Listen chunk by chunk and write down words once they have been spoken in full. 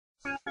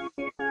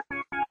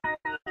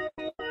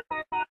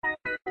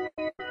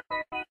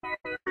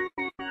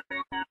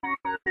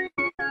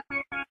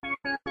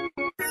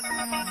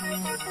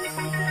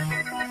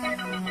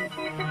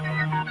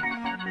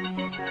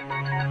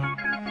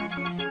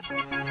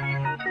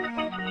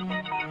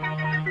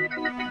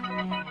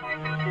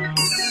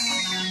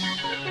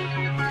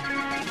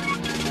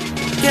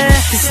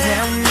'Cause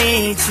now I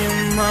need you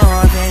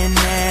more than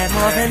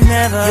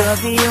ever.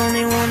 You're the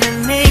only one that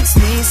makes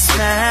me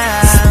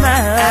smile. I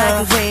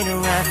could wait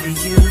around for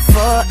you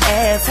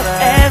forever.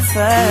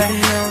 Even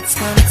though it's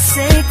gonna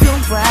take a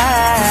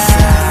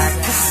while.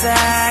 'Cause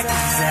I need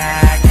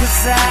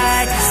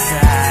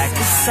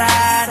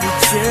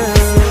you.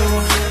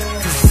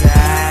 'Cause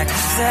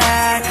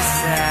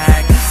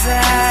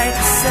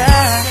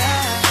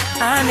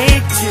I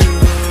need you.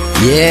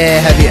 Yeah,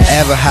 have you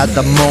ever had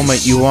the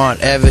moment you want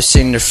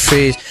everything to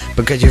freeze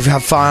because you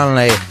have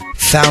finally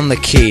found the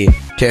key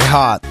to your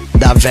heart,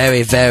 that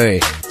very, very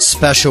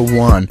special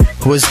one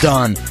who has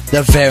done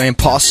the very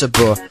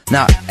impossible.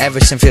 Now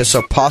everything feels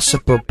so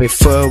possible.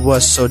 Before it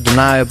was so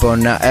deniable.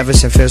 Now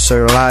everything feels so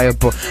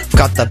reliable. I've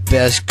got the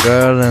best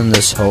girl in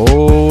this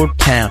whole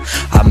town.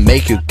 I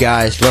make you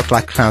guys look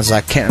like clowns.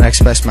 I can't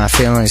express my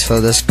feelings for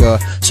this girl,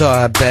 so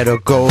I better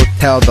go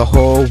tell the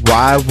whole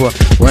wide world.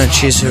 When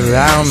she's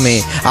around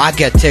me, I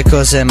get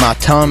tickles in my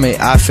tummy.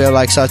 I feel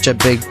like such a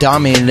big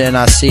dummy. And then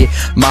I see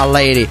my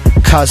lady,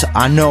 cause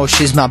I know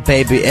she's my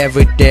baby.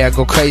 Every day I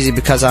go crazy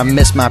because I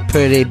miss my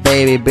pretty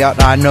baby.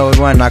 But I know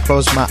when I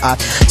close my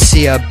eyes,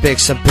 see a big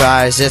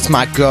surprise. It's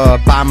my girl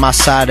by my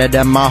side, and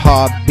then my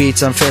heart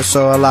beats and feels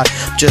so alive.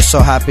 Just so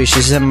happy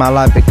she's in my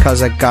life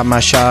because I got my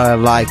shot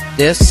like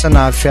this, and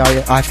I feel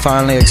I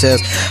finally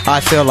exist.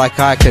 I feel like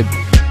I could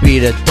be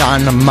the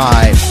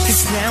dynamite.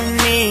 'Cause now I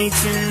need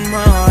you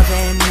more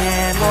than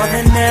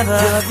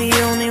ever. You're the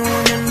only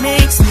one that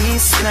makes me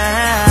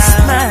smile.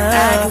 I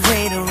could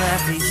wait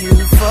around for you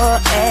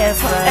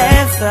forever.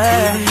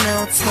 Even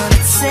though it's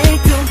gonna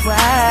take a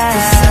while.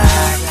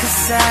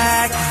 'Cause I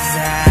need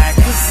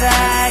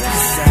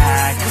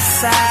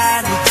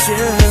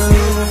you.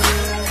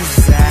 'Cause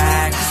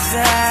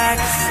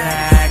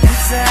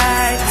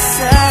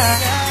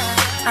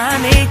I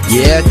need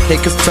you. Yeah,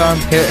 take it from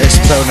here,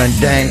 explode and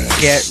then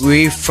get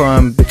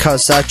reformed.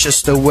 Because that's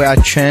just the way I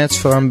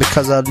transform.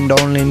 Because I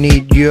only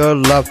need your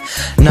love.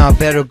 Now I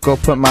better go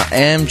put my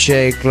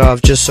MJ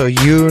glove, just so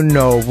you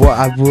know what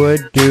I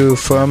would do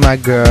for my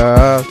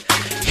girl.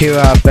 Here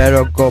I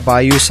better go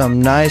buy you some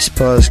nice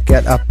pose.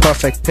 Get a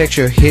perfect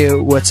picture here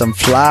with some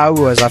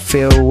flowers. I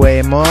feel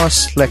way more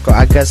slicker.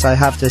 I guess I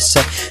have to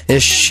say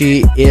is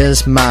she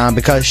is mine,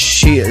 because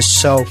she is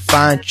so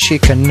fine. She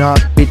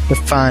cannot be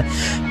defined.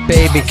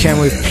 Baby, can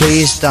we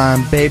please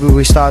dine? Baby,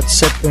 we start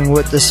sipping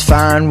with this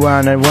fine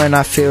wine. And when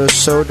I feel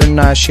so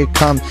denied, she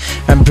comes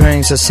and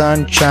brings the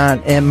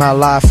sunshine in my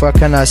life. What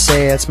can I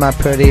say? It's my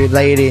pretty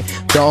lady,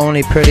 the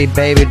only pretty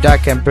baby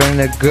that can bring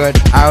the good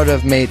out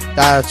of me.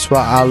 That's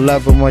why I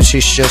love her when she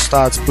just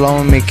starts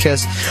blowing me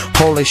kiss.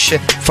 Holy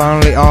shit,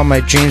 finally all my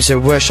dreams are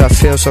wish. I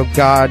feel so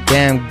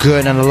goddamn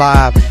good and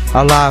alive.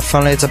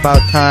 Finally it's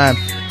about time.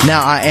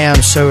 Now I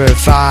am so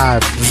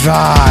revived.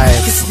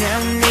 'Cause now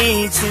I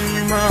need you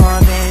more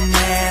than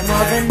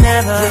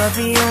ever. You're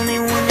the only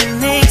one that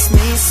makes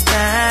me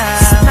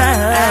smile. I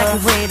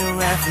could wait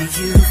around for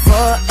you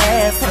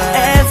forever.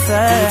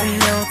 Even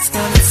though it's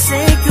gonna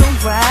take a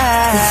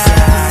while.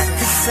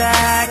 'Cause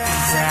I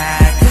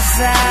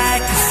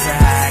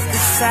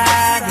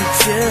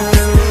need you.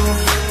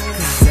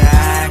 'Cause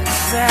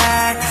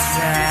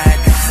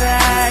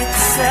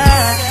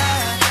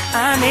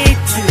I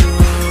need you.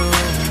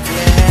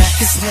 Yeah.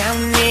 'Cause now I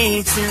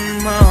need you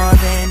more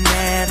than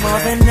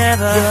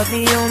ever. You're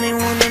the only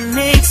one that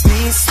makes me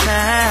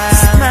smile.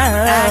 I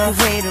could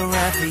wait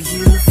around for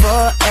you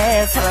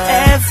forever.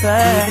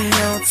 Even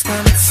though it's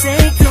gonna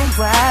take a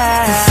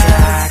while.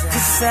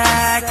 'Cause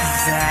I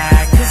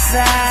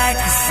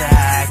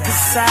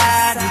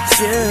need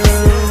you.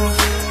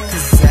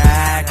 'Cause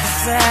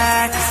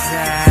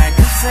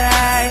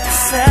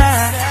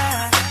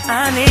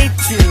I need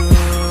you.